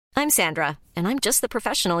I'm Sandra, and I'm just the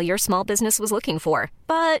professional your small business was looking for.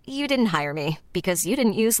 But you didn't hire me because you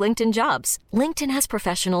didn't use LinkedIn Jobs. LinkedIn has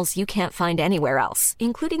professionals you can't find anywhere else,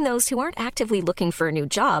 including those who aren't actively looking for a new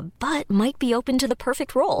job, but might be open to the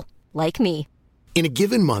perfect role, like me. In a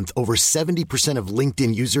given month, over 70% of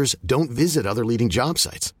LinkedIn users don't visit other leading job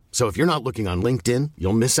sites. So if you're not looking on LinkedIn,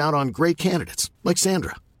 you'll miss out on great candidates like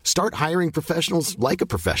Sandra. Start hiring professionals like a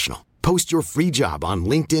professional. Post your free job on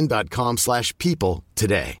linkedin.com/people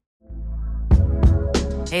today.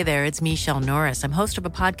 Hey there, it's Michelle Norris. I'm host of a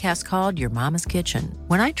podcast called Your Mama's Kitchen.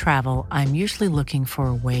 When I travel, I'm usually looking for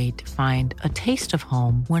a way to find a taste of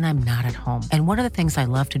home when I'm not at home. And one of the things I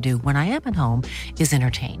love to do when I am at home is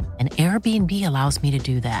entertain. And Airbnb allows me to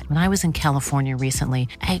do that. When I was in California recently,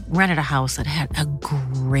 I rented a house that had a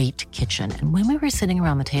great kitchen. And when we were sitting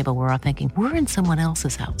around the table, we're all thinking, we're in someone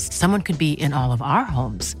else's house. Someone could be in all of our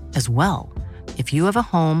homes as well. If you have a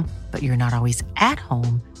home, but you're not always at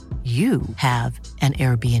home, you have an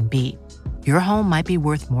Airbnb. Your home might be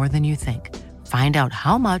worth more than you think. Find out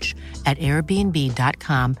how much at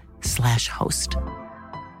airbnb.com/host.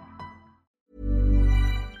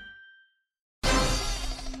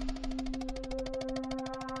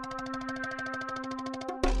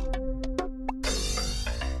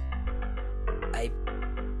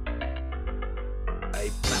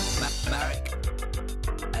 Marek.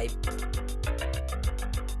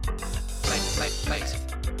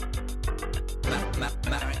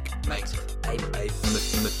 Marek makes a movie.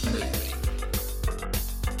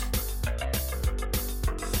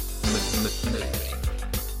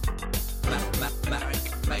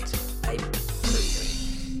 Marek makes a movie.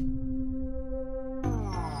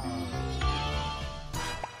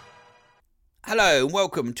 Hello and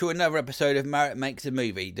welcome to another episode of Marek Makes a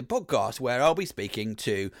Movie, the podcast where I'll be speaking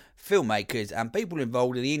to filmmakers and people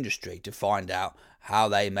involved in the industry to find out how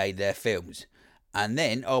they made their films. And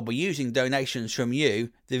then I'll be using donations from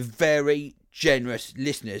you, the very generous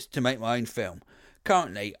listeners, to make my own film.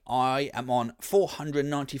 Currently, I am on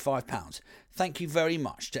 £495. Thank you very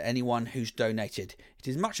much to anyone who's donated. It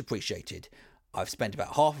is much appreciated. I've spent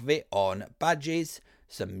about half of it on badges,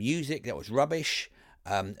 some music that was rubbish,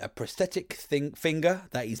 a prosthetic finger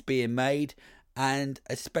that is being made, and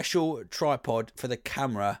a special tripod for the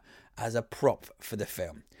camera as a prop for the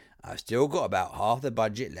film. I've still got about half the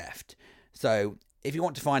budget left. So if you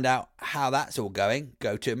want to find out how that's all going,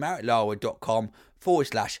 go to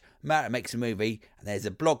mareklarwood.com/Marek Makes a Movie, and there's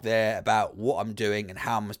a blog there about what I'm doing and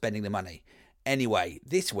how I'm spending the money. Anyway,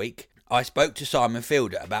 this week I spoke to Simon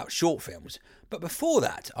Fielder about short films. But before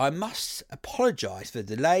that, I must apologise for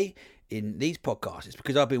the delay in these podcasts. It's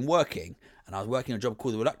because I've been working, and I was working on a job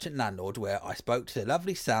called The Reluctant Landlord, where I spoke to the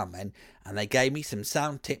lovely sound men, and they gave me some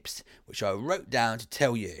sound tips, which I wrote down to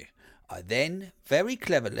tell you. I then, very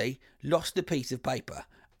cleverly, lost a piece of paper,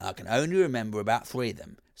 and I can only remember about 3 of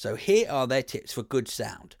them. So here are their tips for good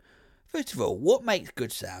sound. First of all, what makes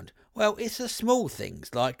good sound? Well, it's the small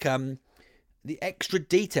things, like the extra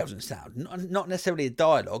details in sound. Not necessarily the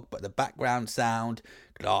dialogue, but the background sound,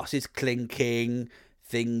 glasses clinking,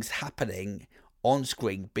 things happening on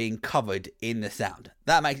screen being covered in the sound.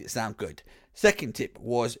 That makes it sound good. Second tip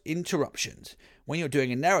was interruptions. When you're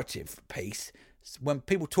doing a narrative piece, when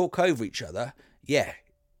people talk over each other,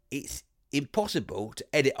 it's impossible to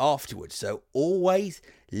edit afterwards. So always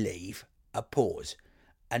leave a pause.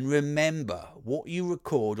 And remember, what you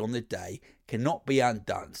record on the day cannot be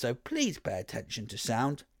undone. So please pay attention to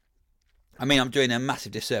sound. I mean, I'm doing a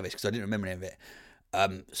massive disservice because I didn't remember any of it.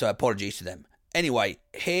 So apologies to them. Anyway,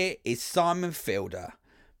 here is Simon Fielder.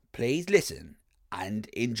 Please listen and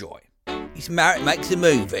enjoy. It's Marek Makes a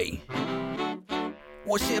Movie.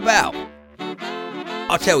 What's it about?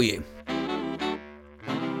 I'll tell you.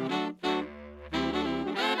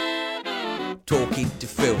 Talking to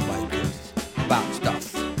filmmakers about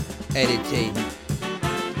stuff. Editing,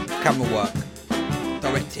 camera work,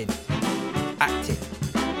 directing, acting,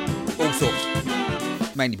 all sorts.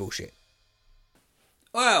 Mainly bullshit.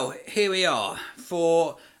 Well, here we are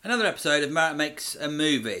for another episode of Marek Makes a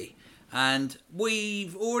Movie. And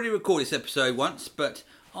we've already recorded this episode once, but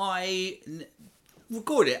I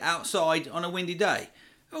recorded it outside on a windy day.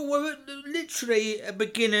 Oh, well, literally a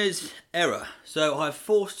beginner's error. So I've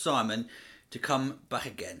forced Simon to come back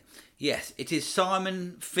again. Yes, it is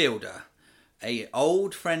Simon Fielder, an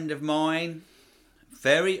old friend of mine,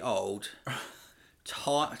 very old,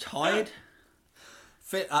 tired.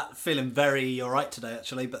 Feeling very alright today,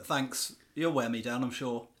 actually, but thanks. You'll wear me down, I'm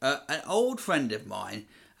sure. An old friend of mine.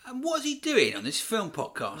 And what's he doing on this film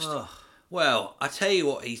podcast? Ugh. Well, I tell you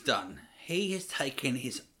what he's done. He has taken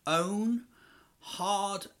his own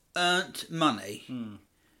hard-earned money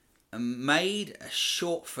and made a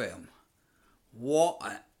short film. What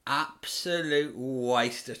an absolute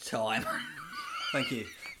waste of time. Thank you.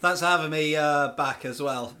 Thanks for having me back as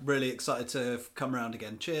well. Really excited to come around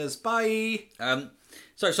again. Cheers. Bye.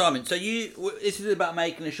 So Simon, this is about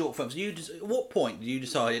making a short film. So at what point did you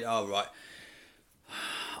decide, oh right,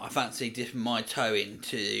 I fancy dipping my toe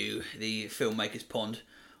into the filmmaker's pond.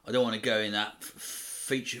 I don't want to go in that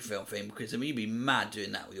feature film thing, because you'd be mad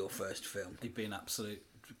doing that with your first film. You'd be an absolute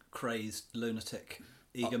crazed lunatic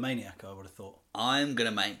egomaniac, I would have thought. I'm going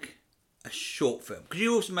to make a short film, because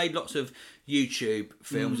you also made lots of YouTube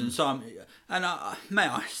films, and Simon, and may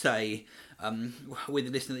I say, with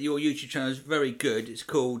the listener, that your YouTube channel is very good. It's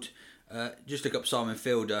called, just look up Simon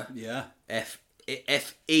Fielder. Yeah.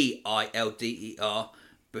 Feilder,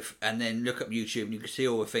 and then look up YouTube, and you can see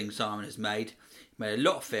all the things Simon has made. He made a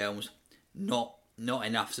lot of films, not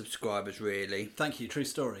enough subscribers really. Thank you. True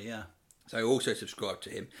story. Yeah. So also subscribe to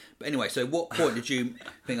him. But anyway, so what point did you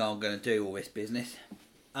think I'm going to do all this business?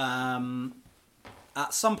 At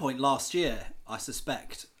some point last year, I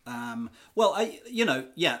suspect. I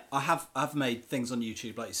have made things on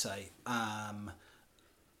YouTube, like you say.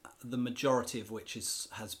 The majority of which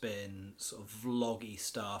has been sort of vloggy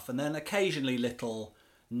stuff, and then occasionally little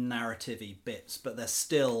narrative-y bits, but they're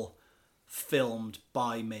still filmed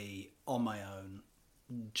by me on my own,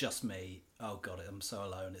 just me. Oh god, I'm so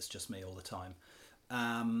alone. It's just me all the time.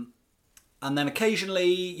 And then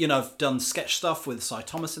occasionally, I've done sketch stuff with Cy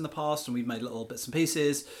Thomas in the past, and we've made little bits and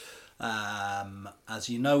pieces. As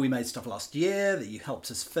you know, we made stuff last year that you helped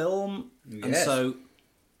us film. Yes. And so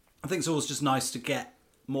I think it's always just nice to get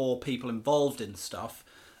more people involved in stuff.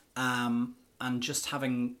 And just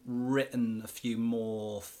having written a few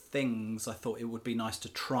more things, I thought it would be nice to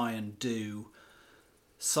try and do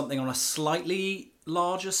something on a slightly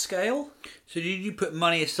larger scale. So did you put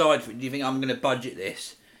money aside for it? Do you think I'm going to budget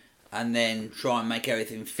this and then try and make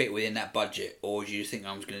everything fit within that budget? Or do you think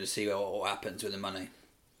I'm just going to see what happens with the money?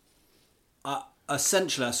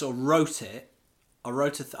 Essentially, I sort of wrote it.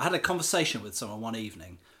 I had a conversation with someone one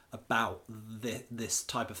evening about this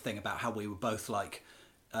type of thing, about how we were both like,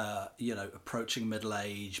 approaching middle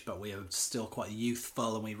age, but we were still quite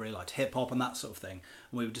youthful, and we really liked hip hop and that sort of thing.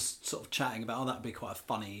 And we were just sort of chatting about, that'd be quite a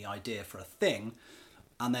funny idea for a thing.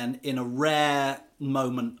 And then, in a rare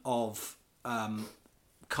moment of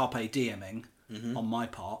carpe dieming on my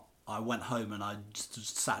part, I went home and I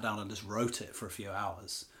just sat down and just wrote it for a few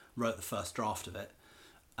hours. Wrote the first draft of it.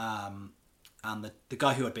 And the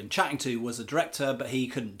guy who I'd been chatting to was a director, but he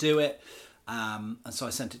couldn't do it. And so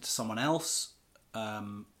I sent it to someone else,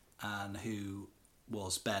 and who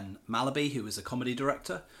was Ben Malaby, who was a comedy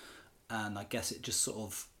director. And I guess it just sort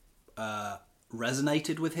of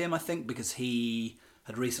resonated with him, I think, because he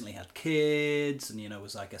had recently had kids and,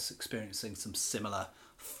 was, I guess, experiencing some similar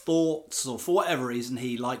thoughts, or for whatever reason,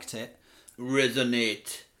 he liked it.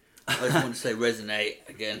 Resonate. I just want to say resonate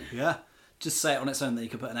again. Yeah. Just say it on its own, then you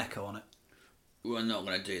can put an echo on it. We're not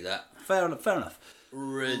going to do that. Fair enough.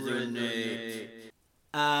 Resonate.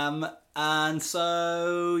 And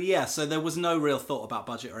so there was no real thought about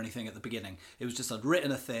budget or anything at the beginning. It was just I'd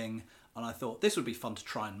written a thing, and I thought this would be fun to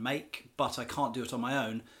try and make, but I can't do it on my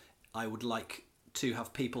own. I would like to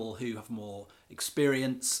have people who have more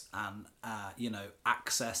experience and,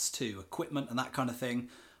 access to equipment and that kind of thing.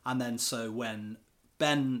 And then so when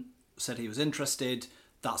Ben said he was interested,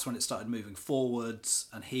 that's when it started moving forwards,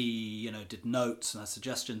 and he, did notes and had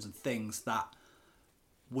suggestions and things that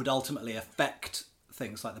would ultimately affect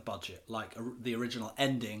things like the budget. Like the original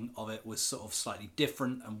ending of it was sort of slightly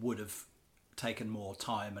different and would have taken more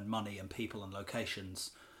time and money and people and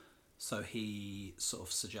locations. So he sort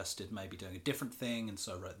of suggested maybe doing a different thing, and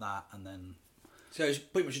so I wrote that, and then... So it's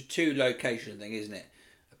pretty much a 2-location thing, isn't it?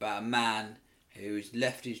 About a man who's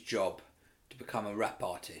left his job to become a rap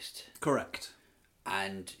artist. Correct.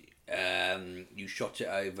 And you shot it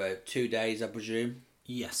over 2 days, I presume?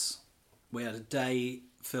 Yes. We had a day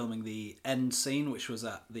filming the end scene, which was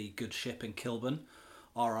at the Good Ship in Kilburn,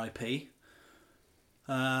 R.I.P.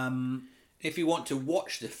 If you want to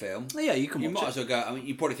watch the film, yeah, you can watch it. You might as well go. I mean,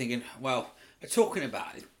 you're probably thinking, well, they're talking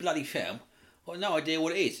about this bloody film. I've got no idea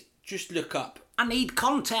what it is. Just look up. I need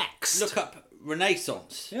context. Look up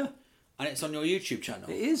Renaissance. Yeah. And it's on your YouTube channel.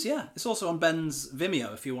 It is, yeah. It's also on Ben's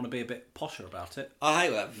Vimeo if you want to be a bit posher about it. I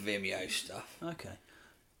hate that Vimeo stuff. Okay.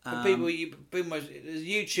 But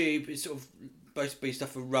YouTube is sort of supposed to be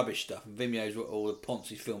stuff for rubbish stuff, and Vimeo is what all the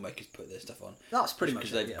Ponzi filmmakers put their stuff on. That's pretty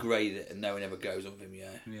much because they've graded it, and no one ever goes on Vimeo.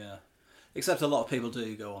 Yeah. Except a lot of people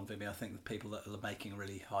do go on Vimeo. I think the people that are making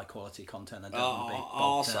really high quality content, they don't want to be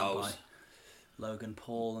bogged down by Logan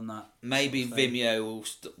Paul and that. Maybe sort of thing. Vimeo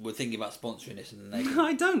we're thinking about sponsoring this, and they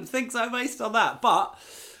I don't think so based on that, but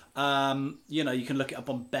you know, you can look it up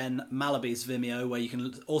on Ben Malaby's Vimeo, where you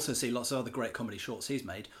can also see lots of other great comedy shorts he's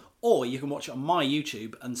made, or you can watch it on my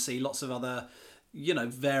YouTube and see lots of other, you know,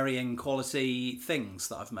 varying quality things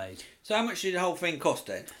that I've made. So how much did the whole thing cost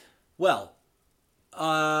then? Well,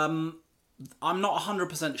 I'm not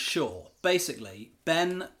 100% sure. Basically,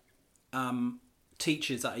 Ben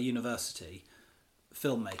teaches at a university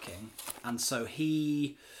filmmaking, and so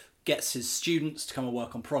he gets his students to come and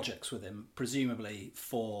work on projects with him, presumably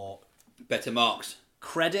for Better marks.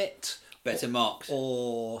 credit, Better marks.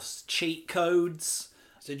 or cheat codes.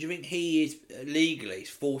 So do you think he is legally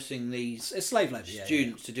forcing these It's slave labour, yeah.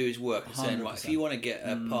 students to do his work and saying, right, if 100%. you want to get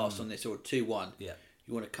a pass on this or a 2-1, Yeah.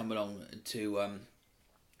 you want to come along to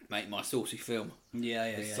make my saucy film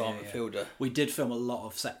Yeah, with Simon Fielder. We did film a lot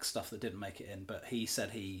of sex stuff that didn't make it in, but he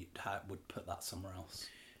said he would put that somewhere else.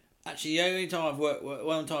 Actually, the only time I've worked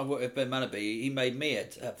with Ben Malaby, he made me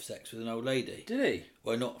have sex with an old lady. Did he?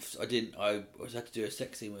 Well, not. I didn't. I had to do a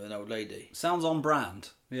sex scene with an old lady. Sounds on brand.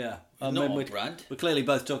 Yeah. Not on brand. We're clearly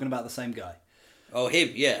both talking about the same guy. Oh,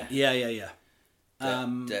 him, yeah. Yeah.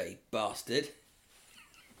 Dirty bastard.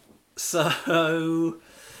 So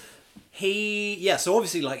so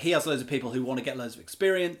obviously, like, he has loads of people who want to get loads of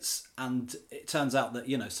experience, and it turns out that,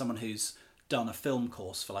 you know, someone who's done a film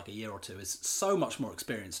course for like a year or two is so much more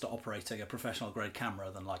experienced at operating a professional grade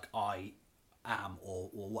camera than like I am or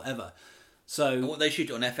whatever. So And what they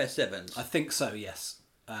shoot on FS7s. I think so, yes.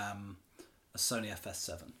 A Sony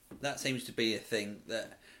FS7. That seems to be a thing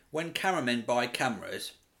that when cameramen buy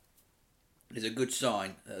cameras, is a good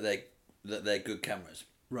sign that they're good cameras.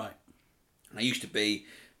 Right. They used to be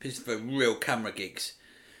for real camera geeks.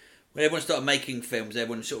 When everyone started making films,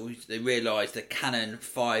 they realised the Canon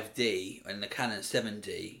 5D and the Canon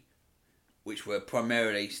 7D, which were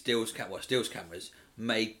primarily stills cameras,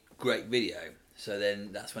 made great video. So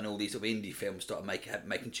then that's when all these sort of indie films started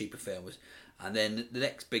making cheaper films. And then the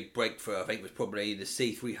next big breakthrough, I think, was probably the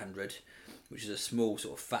C300, which is a small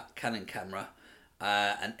sort of fat Canon camera.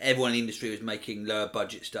 And everyone in the industry was making lower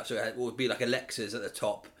budget stuff. So it would be like Alexas at the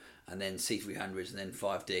top, and then C300s, and then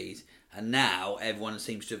 5Ds. And now everyone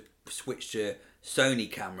seems to have switched to Sony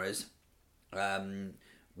cameras,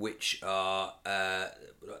 which are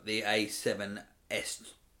the A7S2,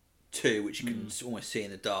 which you can almost see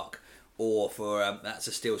in the dark, or for that's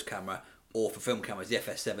a stills camera, or for film cameras, the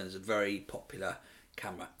FS7 is a very popular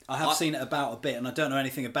camera. I have seen it about a bit, and I don't know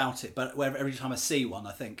anything about it, but every time I see one,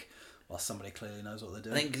 I think, well, somebody clearly knows what they're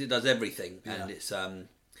doing. I think 'cause it does everything, Yeah. and it's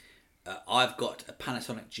I've got a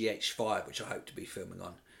Panasonic GH5, which I hope to be filming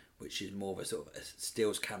on, which is more of a sort of a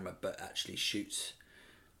stills camera, but actually shoots.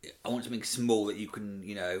 I want something small that you can,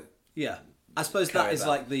 you know. Yeah, I suppose carry that is about.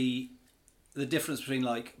 like the difference between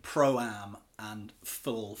like Pro-Am and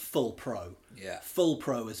full Pro. Yeah. Full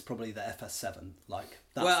Pro is probably the FS7. Like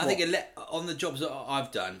that's Well, I what- think on the jobs that I've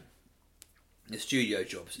done, the studio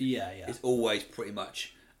jobs, Yeah. it's always pretty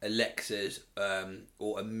much Alexas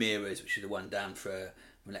or a Mirrors, which is the one down for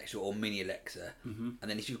an Alexa, or Mini Alexa. Mm-hmm.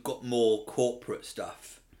 And then if you've got more corporate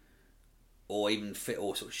stuff, or even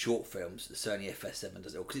or sort of short films, the Sony FS7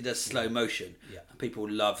 does it, because it does slow motion. Yeah. And people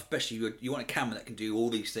love, especially you want a camera that can do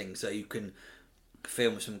all these things, so you can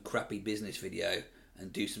film some crappy business video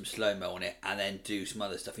and do some slow-mo on it, and then do some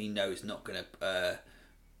other stuff you know it's not going to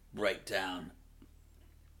break down.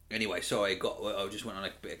 Anyway, sorry, I just went on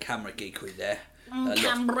a bit of camera geekery there.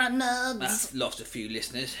 Camera nerds. Lost a few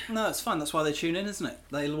listeners. No, it's fine. That's why they tune in, isn't it?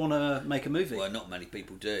 They want to make a movie. Well, not many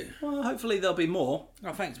people do. Well, hopefully there'll be more.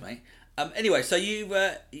 Oh, thanks, mate. Anyway, so you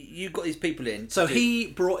got these people in. So he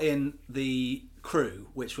brought in the crew,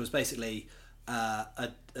 which was basically a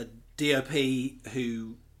DOP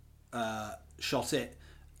who shot it,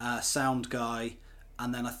 a sound guy,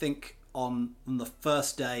 and then I think on the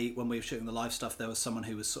first day when we were shooting the live stuff, there was someone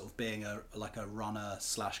who was sort of being a runner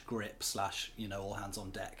 / grip / all hands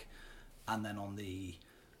on deck, and then on the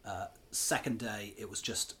second day it was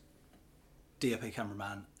just DOP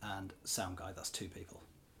cameraman and sound guy. That's 2 people.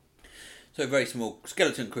 So a very small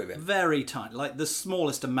skeleton crew then. Very tiny, like the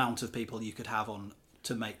smallest amount of people you could have on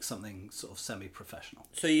to make something sort of semi-professional.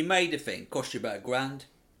 So you made a thing, cost you about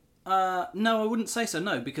 $1,000. No, I wouldn't say so.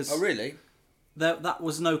 No, because Oh, really? there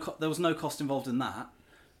was no cost involved in that.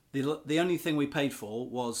 The only thing we paid for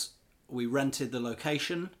was we rented the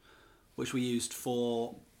location, which we used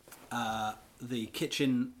for the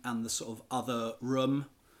kitchen and the sort of other room,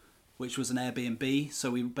 which was an Airbnb. So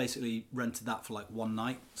we basically rented that for like one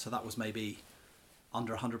night. So that was maybe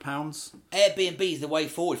under £100. Airbnb is the way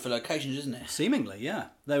forward for locations, isn't it? Seemingly, yeah.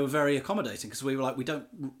 They were very accommodating because we were like, we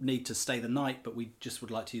don't need to stay the night, but we just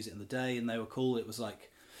would like to use it in the day, and they were cool. It was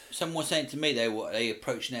like... Someone was saying to me they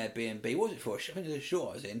approached an Airbnb. What was it for? I think it was a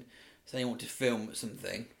short I was in. So they wanted to film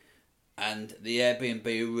something, and the Airbnb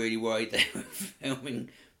were really worried they were filming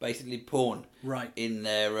basically porn in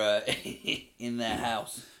their in their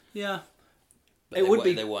house. Yeah. But it would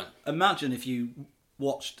be... They weren't. Imagine if you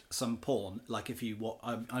watched some porn, like if you...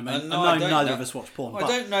 I know neither of us watch porn. I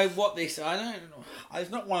don't know what this...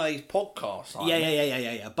 It's not one of these podcasts.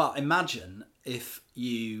 Yeah. But imagine if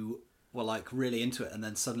you were like really into it and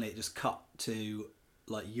then suddenly it just cut to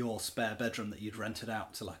like your spare bedroom that you'd rented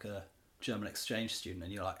out to like a German exchange student,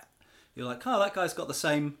 and you're like, oh, that guy's got the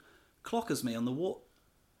same clock as me on the wall.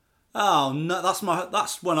 Oh no,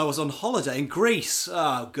 that's when I was on holiday in Greece.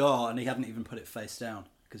 Oh god, and he hadn't even put it face down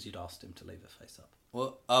because you'd asked him to leave it face up.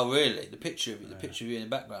 Well, oh really? The picture of you in the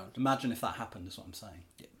background. Imagine if that happened, is what I'm saying.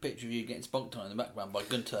 Yeah, picture of you getting sponked on in the background by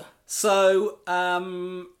Gunter. So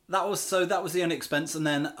that was the only expense, and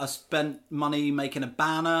then I spent money making a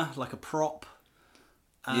banner, like a prop.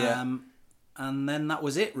 And then that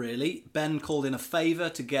was it really. Ben called in a favour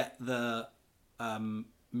to get the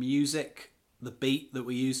music, the beat that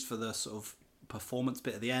we used for the sort of performance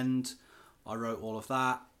bit at the end. I wrote all of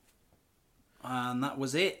that. And that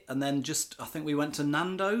was it. And then I think we went to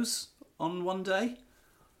Nando's on one day.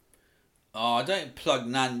 Oh, I don't plug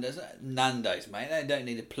Nando's, mate. They don't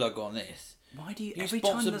need a plug on this. Why do you... You're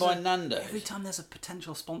sponsored by Nando's. Every time there's a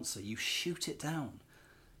potential sponsor, you shoot it down.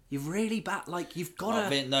 You've really you've got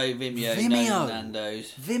to... No Vimeo, no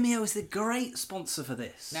Nando's. Vimeo is the great sponsor for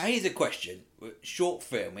this. Now, here's a question. Short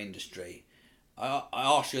film industry. I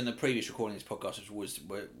asked you in the previous recording of this podcast,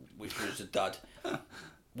 which was a dud,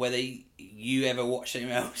 whether you ever watched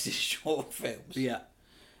anyone else's short films. Yeah.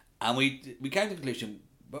 And we came to the conclusion,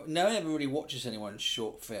 but no one ever really watches anyone's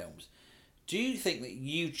short films. Do you think that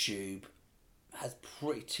YouTube has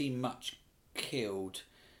pretty much killed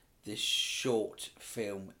this short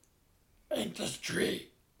film industry?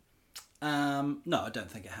 No, I don't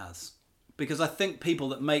think it has. Because I think people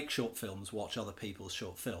that make short films watch other people's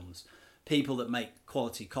short films. People that make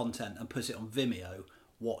quality content and put it on Vimeo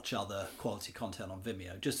watch other quality content on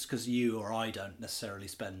Vimeo. Just because you or I don't necessarily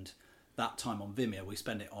spend that time on Vimeo, we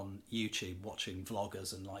spend it on YouTube watching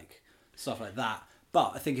vloggers and like stuff like that.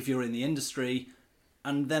 But I think if you're in the industry,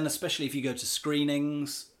 and then especially if you go to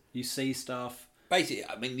screenings, you see stuff. Basically,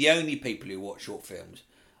 I mean, the only people who watch short films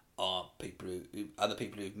are other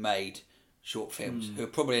people who've made short films who are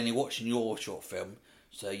probably only watching your short film,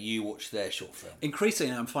 so you watch their short film.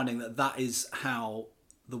 Increasingly, I'm finding that is how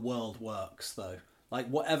the world works, though. Like,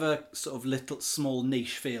 whatever sort of little, small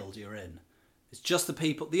niche field you're in, it's just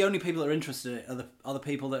the only people that are interested in it are the other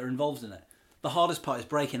people that are involved in it. The hardest part is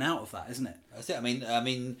breaking out of that, isn't it? That's it. I mean, I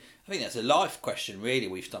think that's a life question, really,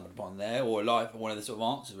 we've stumbled upon there, or one of the sort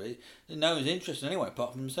of answers, really. No one's interested anyway,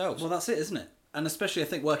 apart from themselves. Well, that's it, isn't it? And especially, I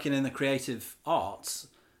think, working in the creative arts,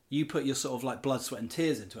 you put your sort of like blood, sweat and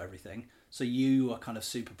tears into everything. So you are kind of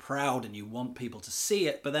super proud and you want people to see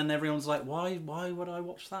it, but then everyone's like, why would I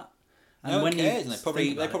watch that? And no one cares, and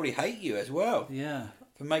they probably hate you as well. Yeah.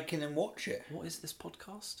 For making them watch it. What is this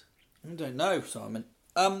podcast? I don't know, Simon.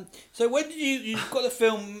 So when did you got the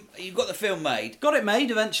film? You got the film made. Got it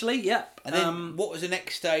made eventually. Yep. And then what was the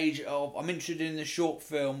next stage of? I'm interested in the short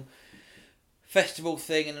film festival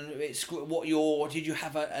thing, and it's did you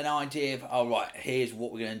have an idea of? Oh right, here's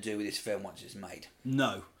what we're going to do with this film once it's made.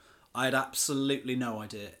 No, I had absolutely no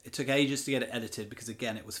idea. It took ages to get it edited because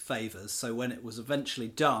again it was favours. So when it was eventually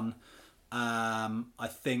done, I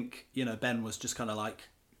think Ben was just kind of like,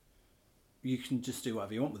 you can just do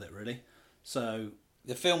whatever you want with it, really. So.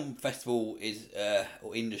 The film festival is,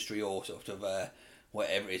 or industry, or sort of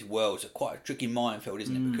whatever it is, world's quite a tricky minefield,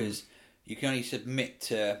 isn't it? Because you can only submit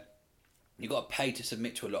to, you've got to pay to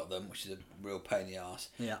submit to a lot of them, which is a real pain in the arse.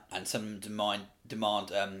 Yeah. And some demand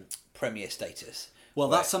premiere status. Well,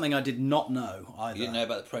 that's something I did not know either. You didn't know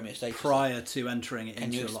about the premiere status prior to entering it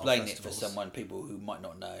into a lot of festivals. Can you explain it for people who might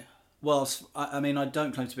not know? Well, I mean, I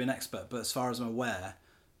don't claim to be an expert, but as far as I'm aware,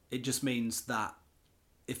 it just means that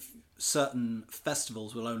if certain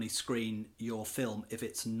festivals will only screen your film if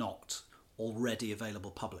it's not already available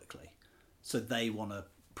publicly. So they want to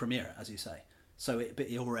premiere it, as you say. So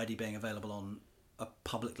it already being available on a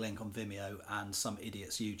public link on Vimeo and some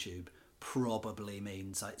idiot's YouTube probably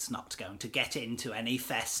means it's not going to get into any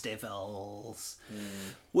festivals.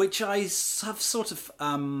 Which I have sort of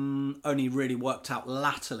only really worked out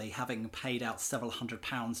latterly, having paid out several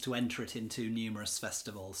 £100s to enter it into numerous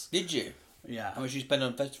festivals. Did you? Yeah. How much did you spend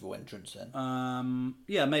on festival entrance then?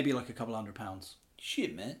 Yeah, maybe like a couple £100.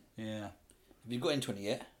 Shit, man. Yeah. Have you got into any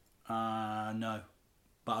yet? No.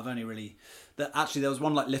 But I've only really... Actually, there was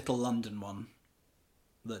one like Little London one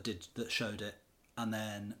that showed it, and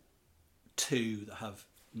then 2 that have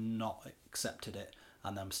not accepted it,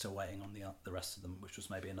 and I'm still waiting on the rest of them, which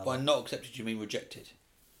was maybe another... By not accepted, you mean rejected?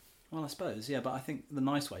 Well, I suppose, yeah, but I think the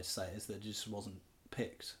nice way to say it is that it just wasn't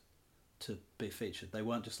picked to be featured. They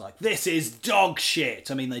weren't just like, this is dog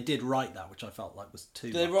shit! I mean, they did write that, which I felt like was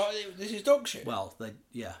too Did they much. write, this is dog shit? Well,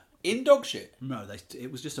 yeah. In dog shit? No,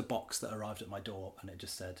 it was just a box that arrived at my door, and it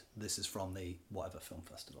just said, this is from the whatever film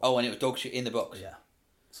festival. Oh, and it was dog shit in the box? Yeah.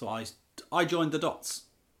 So I joined the dots.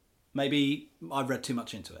 Maybe I've read too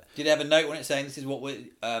much into it. Did they have a note on it saying this is what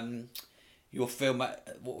your film,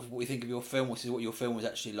 what we think of your film, this is what your film was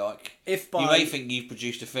actually like? You may think you've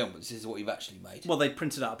produced a film, but this is what you've actually made. Well, they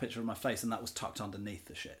printed out a picture of my face, and that was tucked underneath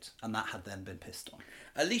the shit, and that had then been pissed on.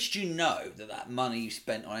 At least you know that money you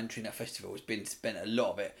spent on entering that festival has been spent, a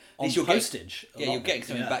lot of it. On postage. You're getting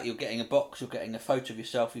something back. You're getting a box. You're getting a photo of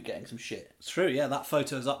yourself. You're getting some shit. It's true. Yeah, that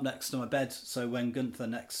photo is up next to my bed. So when Gunther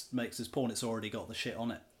next makes his porn, it's already got the shit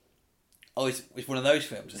on it. Oh, it's one of those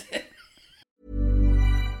films, is it?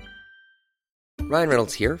 Ryan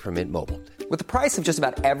Reynolds here from Mint Mobile. With the price of just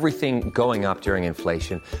about everything going up during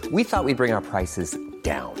inflation, we thought we'd bring our prices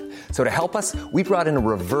down. So to help us, we brought in a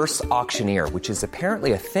reverse auctioneer, which is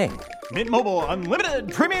apparently a thing. Mint Mobile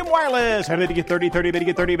Unlimited Premium Wireless. How to get 30, 30, bit to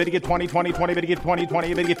get 30, bit to get 20, 20, 20, bit to get 20,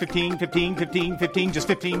 20, bit to get 15, 15, 15, 15, just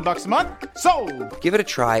 $15 a month? Sold! Give it a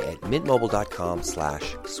try at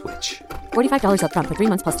mintmobile.com/switch. $45 up front for 3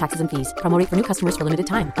 months plus taxes and fees. Promo rate for new customers for limited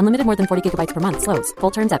time. Unlimited more than 40 gigabytes per month. Slows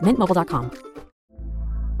full terms at mintmobile.com.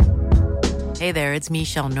 Hey there, it's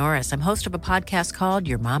Michelle Norris. I'm host of a podcast called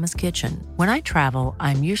Your Mama's Kitchen. When I travel,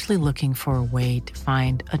 I'm usually looking for a way to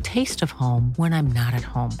find a taste of home when I'm not at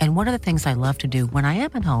home. And one of the things I love to do when I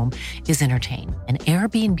am at home is entertain. And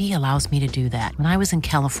Airbnb allows me to do that. When I was in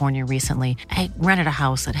California recently, I rented a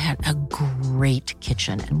house that had a great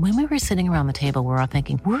kitchen. And when we were sitting around the table, we're all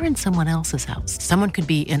thinking, we're in someone else's house. Someone could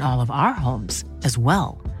be in all of our homes as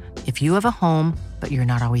well. If you have a home, but you're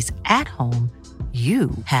not always at home,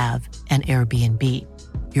 you have an Airbnb.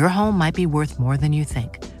 Your home might be worth more than you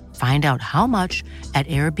think. Find out how much at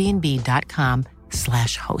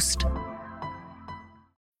airbnb.com/host.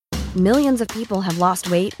 Millions of people have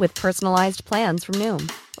lost weight with personalized plans from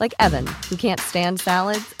Noom. Like Evan, who can't stand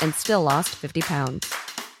salads and still lost 50 pounds.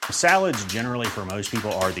 Salads generally for most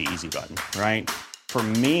people are the easy button, right? For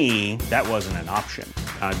me, that wasn't an option.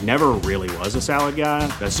 I never really was a salad guy.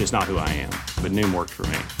 That's just not who I am. But Noom worked for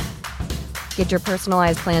me. Get your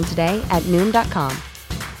personalized plan today at Noom.com.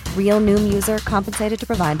 Real Noom user compensated to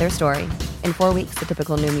provide their story. In 4 weeks, the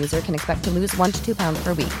typical Noom user can expect to lose 1 to 2 pounds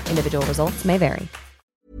per week. Individual results may vary.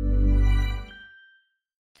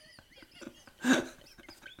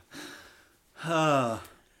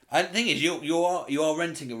 And the thing is, you are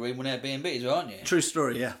renting a room on Airbnb as well, aren't you? True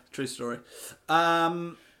story, yeah. True story.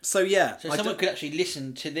 So someone could actually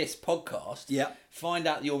listen to this podcast, yeah, find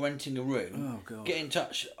out you're renting a room, oh, God. Get in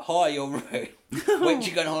touch, hire your room, wait till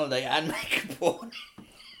you go on holiday and make a porno.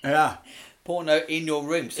 Yeah. Porno in your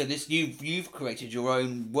room. So this you've created your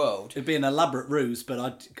own world. It'd be an elaborate ruse,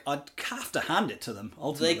 but I'd have to hand it to them,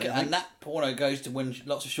 ultimately. And that porno goes to win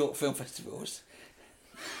lots of short film festivals.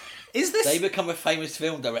 Is this... They become a famous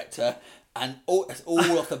film director, and it's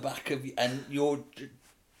all off the back of... And you're...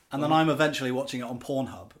 And then I'm eventually watching it on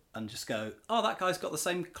Pornhub and just go, oh, that guy's got the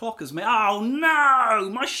same clock as me. Oh, no!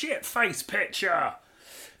 My shit face picture!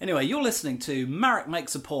 Anyway, you're listening to Marek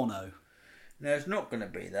Makes a Porno. No, it's not going to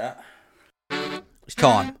be that. It's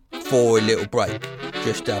time for a little break.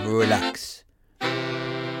 Just have a relax.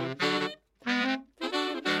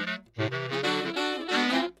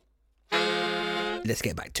 Let's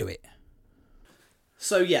get back to it.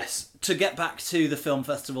 So yes, to get back to the film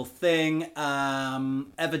festival thing,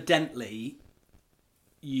 evidently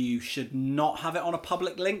you should not have it on a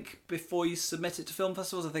public link before you submit it to film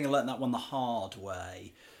festivals. I think I learned that one the hard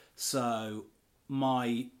way. So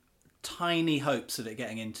my tiny hopes of it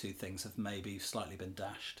getting into things have maybe slightly been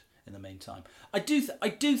dashed in the meantime. I do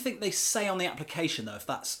think they say on the application though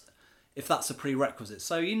if that's a prerequisite.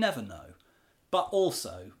 So you never know. But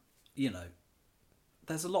also,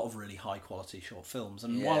 there's a lot of really high quality short films,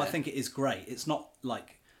 and while I think it is great, it's not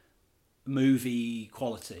like movie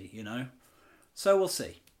quality, So we'll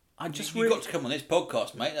see. You've got to come on this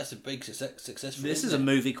podcast, mate. That's a big success for this. Is a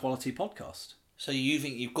movie quality podcast. So you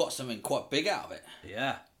think you've got something quite big out of it?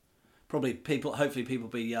 Yeah. Hopefully people will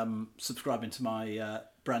be subscribing to my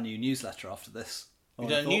brand new newsletter after this. You've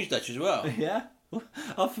done a newsletter as well? Yeah.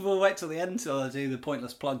 We'll wait till the end till I do the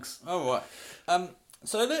pointless plugs. All right.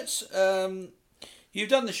 So let's You've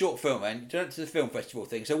done the short film, and you've done it to the film festival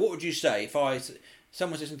thing. So what would you say if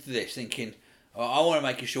someone's listening to this thinking, oh, I want to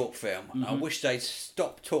make a short film. I wish they'd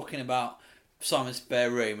stop talking about Simon's Spare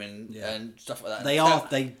Room and stuff like that.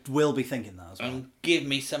 They will be thinking that as well. And give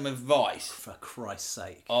me some advice. For Christ's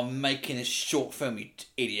sake. On making a short film, you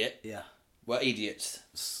idiot. Yeah. We're idiots.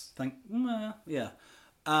 Yeah.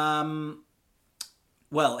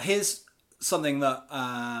 Well, here's something that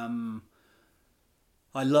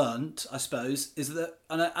I learnt, I suppose, is that,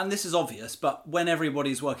 and this is obvious, but when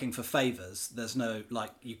everybody's working for favours, there's no,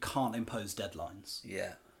 you can't impose deadlines.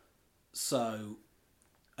 Yeah. So,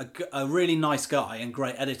 a really nice guy and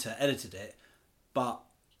great editor edited it, but,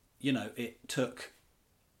 it took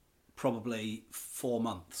probably 4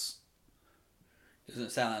 months.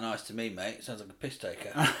 Doesn't sound that nice to me, mate. It sounds like a piss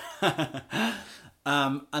taker.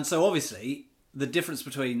 And so, obviously, the difference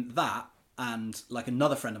between that and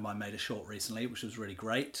another friend of mine made a short recently, which was really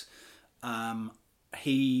great.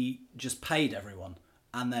 He just paid everyone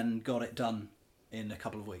and then got it done in a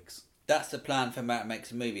couple of weeks. That's the plan for Matt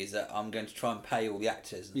Makes a Movie, is that I'm going to try and pay all the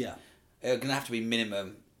actors. Yeah. It's going to have to be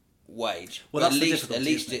minimum wage. Well, that's at the least, difficulty, at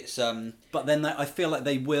least isn't it? It's... But then I feel like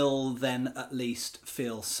they will then at least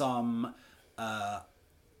feel some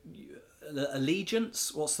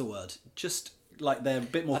allegiance. What's the word? Just they're a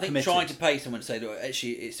bit more committed. I think trying to pay someone to say, look,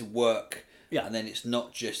 actually, it's work. Yeah. And then it's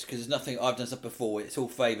not just... Because there's nothing... I've done stuff before. It's all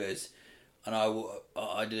favours. And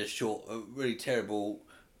I did a really terrible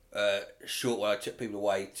short where I took people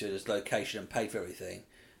away to this location and paid for everything.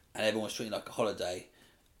 And everyone was treating it like a holiday.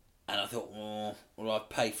 And I thought, well, I've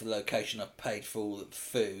paid for the location. I've paid for all the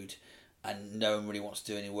food. And no one really wants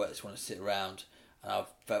to do any work. They just want to sit around. And I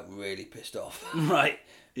felt really pissed off. Right.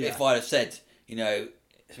 Yeah. If I'd have said,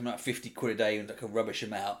 something like 50 quid a day and a rubbish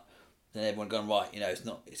amount, then everyone gone, right,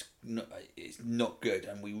 it's not good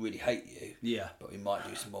and we really hate you. Yeah. But we might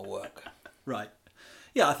do some more work. Right.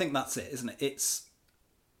 Yeah, I think that's it, isn't it?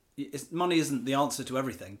 It's money isn't the answer to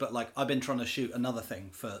everything, but I've been trying to shoot another thing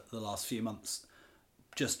for the last few months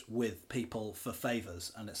just with people for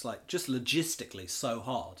favours, and it's just logistically so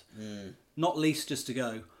hard. Not least just to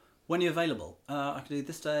go, when are you available? I can do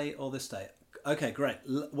this day or this day. Okay, great.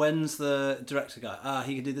 When's the director guy?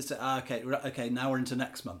 He can do this day. Okay, now we're into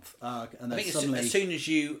next month. And then I think suddenly... as soon as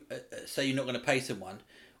you say you're not going to pay someone,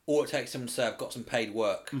 all it takes someone to say, I've got some paid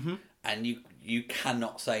work, and you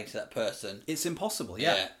cannot say to that person... It's impossible,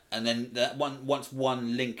 yeah. And then once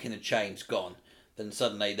one link in the chain's gone, then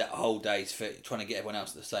suddenly that whole day's for trying to get everyone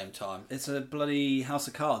else at the same time. It's a bloody house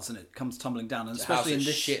of cards, and it comes tumbling down. And it's especially a house in of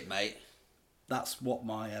this shit, mate. That's what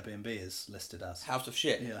my Airbnb is listed as. House of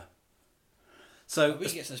shit? Yeah. So we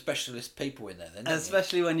can get some specialist people in there then.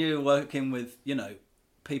 Especially when you're working with,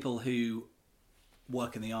 people who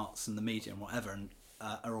work in the arts and the media and whatever, and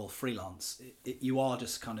are all freelance. You are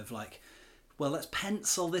just kind of well, let's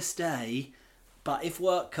pencil this day, but if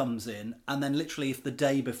work comes in, and then literally if the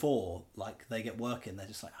day before, they get work in, they're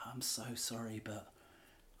just I'm so sorry, but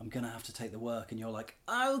I'm going to have to take the work. And you're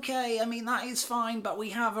okay, I mean, that is fine, but we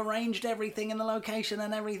have arranged everything in the location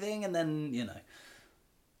and everything, and then,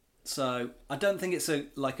 So I don't think it's a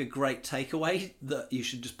great takeaway that you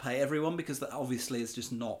should just pay everyone, because that obviously is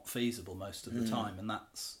just not feasible most of the time, and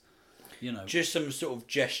that's, just some sort of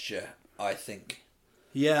gesture, I think.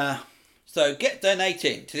 Yeah. So get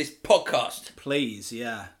donating to this podcast, please.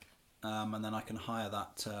 Yeah, and then I can hire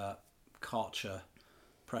that Karcher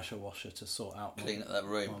pressure washer to sort out clean up that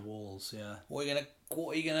room, my walls. Yeah. What are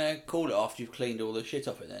you gonna call it after you've cleaned all the shit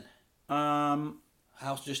off it then?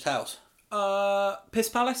 House. Piss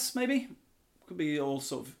Palace, maybe. Could be all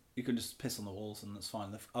sort of... You can just piss on the walls and that's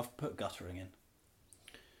fine. I've put guttering in.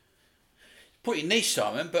 Pretty niche,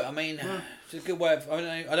 Simon, but I mean, it's a good way of... I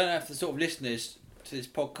don't know if the sort of listeners to this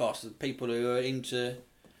podcast are people who are into...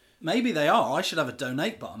 Maybe they are. I should have a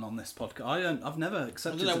donate button on this podcast. I've never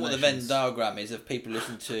accepted I don't know donations. what the Venn diagram is of people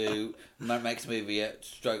listening to Makes a Movie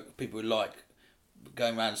stroke people who like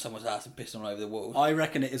going around someone's house and pissing all over the wall. I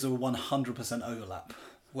reckon it is a 100% overlap.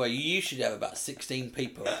 Well, you should have about 16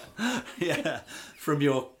 people. Yeah, from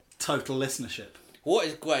your total listenership. What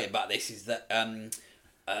is great about this is that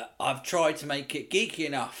I've tried to make it geeky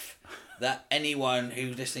enough that anyone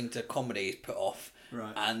who's listening to comedy is put off,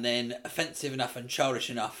 right, and then offensive enough and childish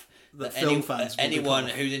enough that anyone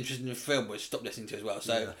who's interested in film would stop listening to as well.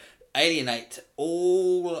 So alienate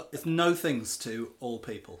all... It's no things to all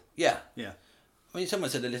people. Yeah. Yeah. I mean, someone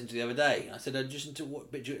said they listened to the other day. I said, just listen to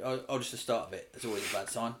what bit. I'll just the start of it. That's always a bad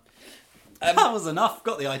sign. That was enough.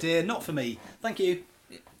 Got the idea. Not for me. Thank you.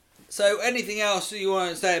 So, anything else you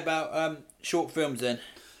want to say about short films then?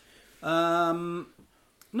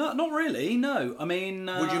 No, not really. No, I mean,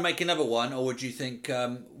 Would you make another one, or would you think?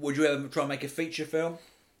 Would you ever try and make a feature film?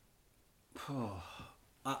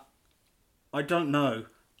 I don't know.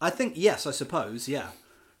 I think yes, I suppose, yeah.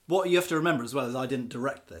 What you have to remember as well is I didn't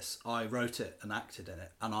direct this. I wrote it and acted in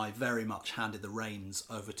it, and I very much handed the reins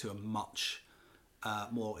over to a much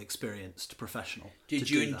more experienced professional. Did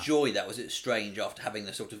you enjoy that? Was it strange after having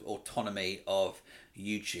the sort of autonomy of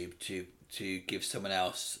YouTube to give someone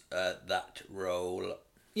else that role?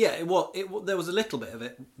 Yeah, there was a little bit of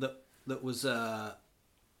it that was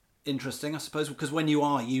interesting, I suppose, because when you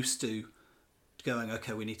are used to going,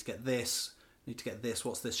 okay, we need to get this,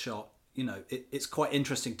 what's this shot? You know, it's quite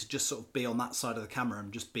interesting to just sort of be on that side of the camera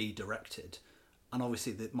and just be directed. And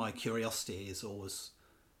obviously, my curiosity is always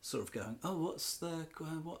sort of going, oh, what's the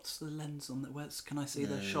lens on that? Can I see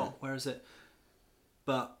the shot? Where is it?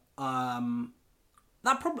 But I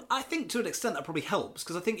think to an extent that probably helps,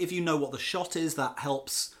 because I think if you know what the shot is, that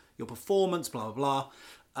helps your performance. Blah blah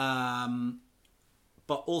blah.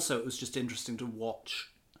 But also, it was just interesting to watch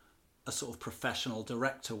a sort of professional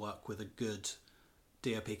director work with a good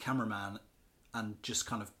DOP cameraman and just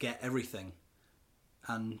kind of get everything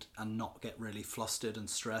and not get really flustered and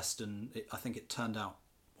stressed. And I think it turned out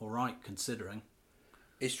all right, considering.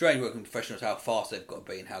 It's strange working with professionals, how fast they've got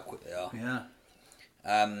to be and how quick they are. Yeah.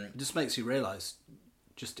 It just makes you realise,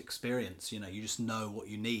 just experience, you know, you just know what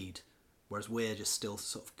you need. Whereas we're just still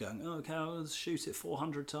sort of going, oh, okay, I'll shoot it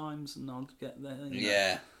 400 times and I'll get there. You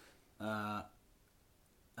know? Yeah.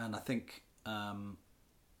 And I think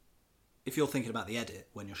if you're thinking about the edit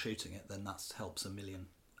when you're shooting it, then that helps a million.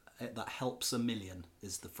 That helps a million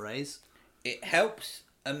is the phrase. It helps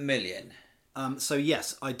a million. So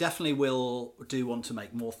yes, I definitely do want to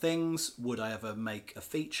make more things. Would I ever make a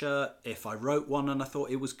feature? If I wrote one and I thought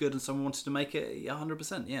it was good and someone wanted to make it,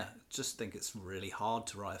 100%, yeah. Just think it's really hard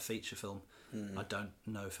to write a feature film. I don't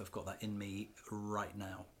know if I've got that in me right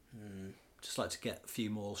now. Just like to get a few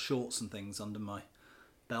more shorts and things under my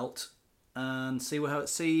belt and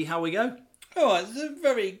see how we go. Oh, it's a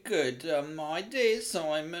very good idea,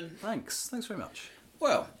 Simon. Thanks very much.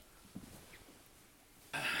 Well,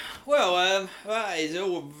 that is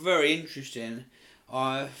all very interesting.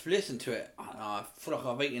 I've listened to it and I feel like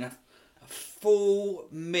I've eaten a full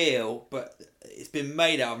meal, but it's been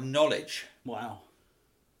made out of knowledge. Wow,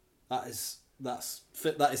 that is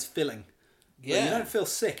filling. Yeah, but you don't feel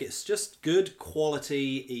sick. It's just good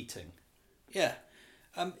quality eating. Yeah.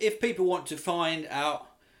 If people want to find out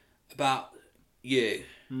about you,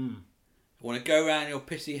 want to go around your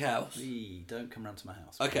pissy house. Don't come round to my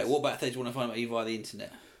house. Okay, please. what about if they just want to find out you via the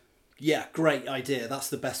internet? Yeah, great idea. That's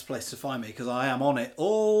the best place to find me because I am on it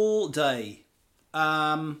all day.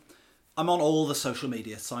 I'm on all the social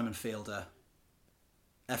media. Simon Fielder,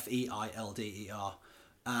 Fielder. Do you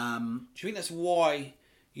think that's why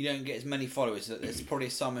you don't get as many followers? That there's probably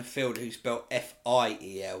a Simon Fielder who's spelled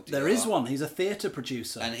Fielder. There is one. He's a theatre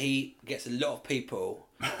producer, and he gets a lot of people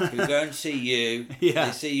who go and see you. Yeah.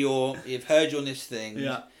 They see you've heard you on this thing.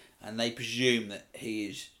 Yeah. And they presume that he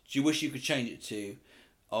is. Do you wish you could change it to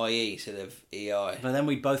IE instead of EI? But then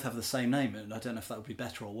we both have the same name, and I don't know if that would be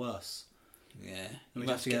better or worse. Yeah. We You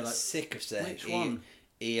have must to get get, like, sick of saying which one?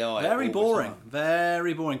 EI. Very all the boring. time.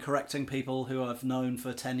 Very boring. Correcting people who I've known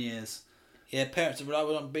for 10 years. Yeah, parents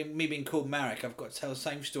are me being called Marek. I've got to tell the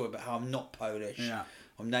same story about how I'm not Polish. Yeah.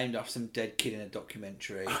 I'm named after some dead kid in a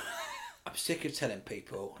documentary. I'm sick of telling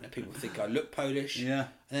people, and then people think I look Polish. Yeah.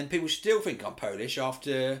 And then people still think I'm Polish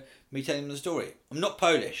after me telling them the story. I'm not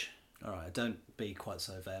Polish. All right, don't be quite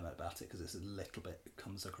so vehement about it because it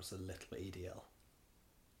comes across a little bit EDL.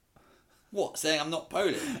 What, saying I'm not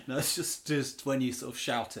Polish? No, it's just when you sort of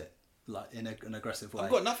shout it like in an aggressive way.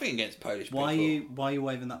 I've got nothing against Polish people. Why are you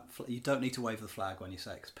waving that? You don't need to wave the flag when you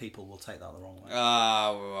say it because people will take that the wrong way.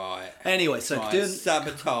 Right. Anyway, so Right,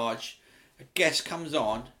 sabotage. A guest comes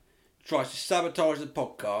on, tries to sabotage the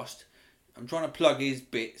podcast. I'm trying to plug his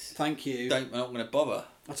bits. Thank you. I'm not going to bother.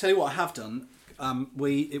 I'll tell you what I have done.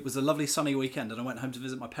 It was a lovely sunny weekend and I went home to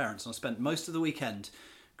visit my parents and I spent most of the weekend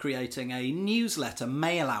creating a newsletter,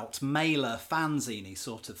 mailer, fanzine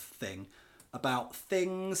sort of thing about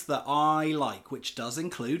things that I like, which does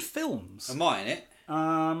include films. Am I in it?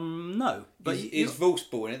 No. But is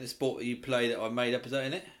Volleyball in it, the sport that you play that I made up, is that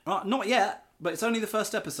in it? Not yet, but it's only the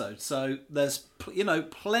first episode, so there's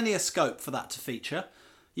plenty of scope for that to feature.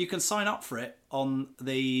 You can sign up for it on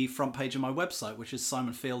the front page of my website, which is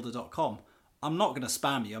simonfielder.com. I'm not going to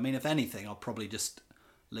spam you. I mean, if anything, I'll probably just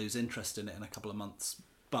lose interest in it in a couple of months.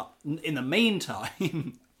 But in the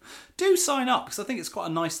meantime, do sign up, because I think it's quite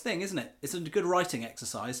a nice thing, isn't it? It's a good writing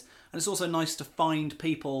exercise, and it's also nice to find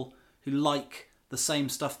people who like the same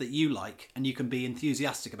stuff that you like, and you can be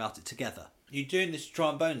enthusiastic about it together. You doing this to try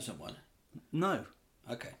and bone someone? No.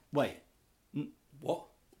 Okay. Wait. What?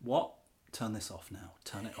 What? Turn this off now.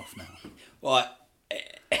 Turn it off now. Right.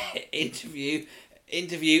 Interview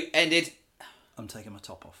ended. I'm taking my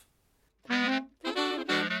top off.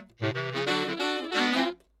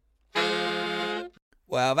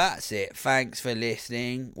 Well, that's it. Thanks for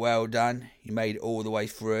listening. Well done. You made it all the way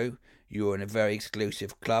through. You're in a very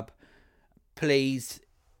exclusive club. Please,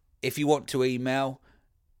 if you want to email,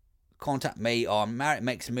 contact me on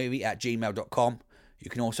marrickmakesamovie@gmail.com. You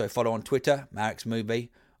can also follow on Twitter, marricksmovie,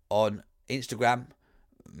 on Instagram,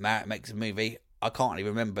 marrickmakesamovie. I can't really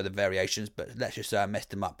remember the variations, but let's just mess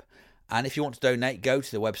them up. And if you want to donate, go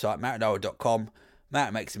to the website, marricknoah.com,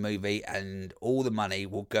 Marrick Makes a Movie, and all the money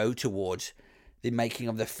will go towards the making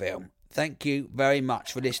of the film. Thank you very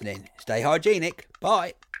much for listening. Stay hygienic.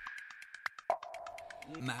 Bye.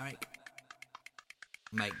 Marrick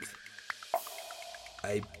Makes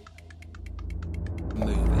a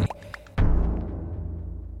Movie.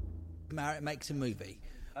 Marrick Makes a Movie.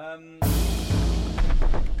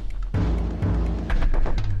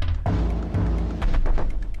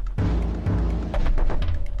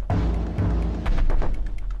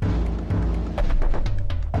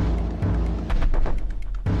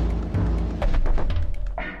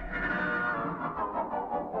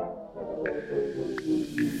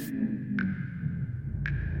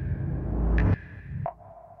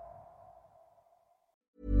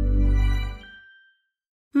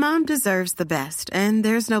 Mom deserves the best, and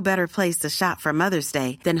there's no better place to shop for Mother's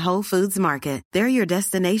Day than Whole Foods Market. They're your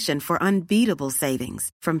destination for unbeatable savings,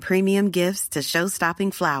 from premium gifts to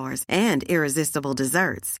show-stopping flowers and irresistible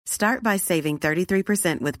desserts. Start by saving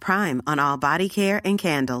 33% with Prime on all body care and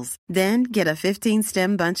candles. Then get a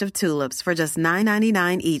 15-stem bunch of tulips for just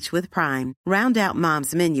 $9.99 each with Prime. Round out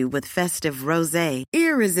Mom's menu with festive rosé,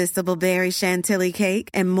 irresistible berry chantilly cake,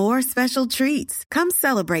 and more special treats. Come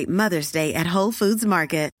celebrate Mother's Day at Whole Foods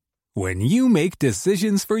Market. When you make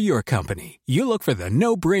decisions for your company, you look for the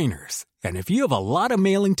no-brainers. And if you have a lot of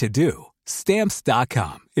mailing to do,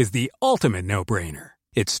 Stamps.com is the ultimate no-brainer.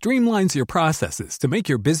 It streamlines your processes to make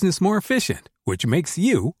your business more efficient, which makes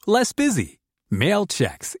you less busy. Mail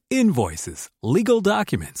checks, invoices, legal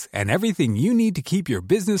documents, and everything you need to keep your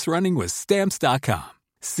business running with Stamps.com.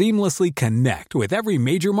 Seamlessly connect with every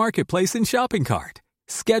major marketplace and shopping cart.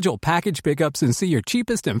 Schedule package pickups and see your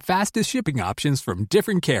cheapest and fastest shipping options from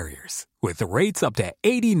different carriers, with rates up to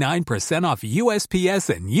 89% off USPS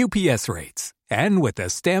and UPS rates. And with the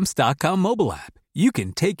Stamps.com mobile app, you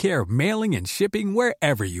can take care of mailing and shipping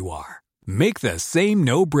wherever you are. Make the same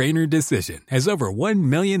no-brainer decision as over 1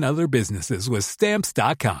 million other businesses with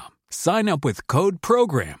Stamps.com. Sign up with code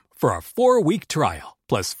PROGRAM for a 4-week trial,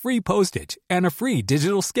 plus free postage and a free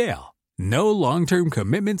digital scale. No long-term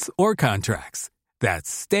commitments or contracts.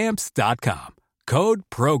 That's Stamps.com. Code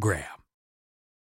PROGRAM.